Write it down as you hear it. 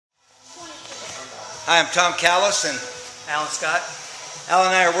Hi, I'm Tom Callos and Alan Scott. Al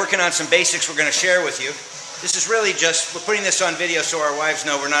and I are working on some basics we're going to share with you. This is really just, we're putting this on video so our wives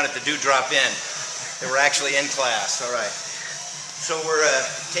know we're not at the do-drop in, that we're actually in class. All right. So we're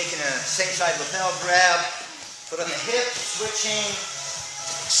taking a same side lapel grab, foot on the hip, switching,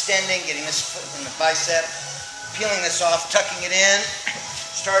 extending, getting this foot in the bicep, peeling this off, tucking it in,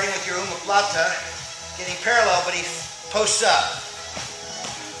 starting with your omoplata, getting parallel, but he posts up.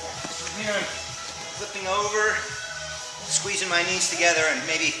 So here I'm flipping over, squeezing my knees together, and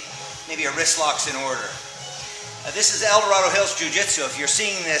maybe a wrist lock's in order. This is Dorado Hills Jiu-Jitsu. If you're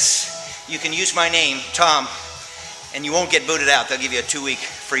seeing this, you can use my name, Tom, and you won't get booted out. They'll give you a 2-week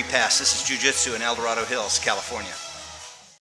free pass. This is Jiu-Jitsu in Dorado Hills, California.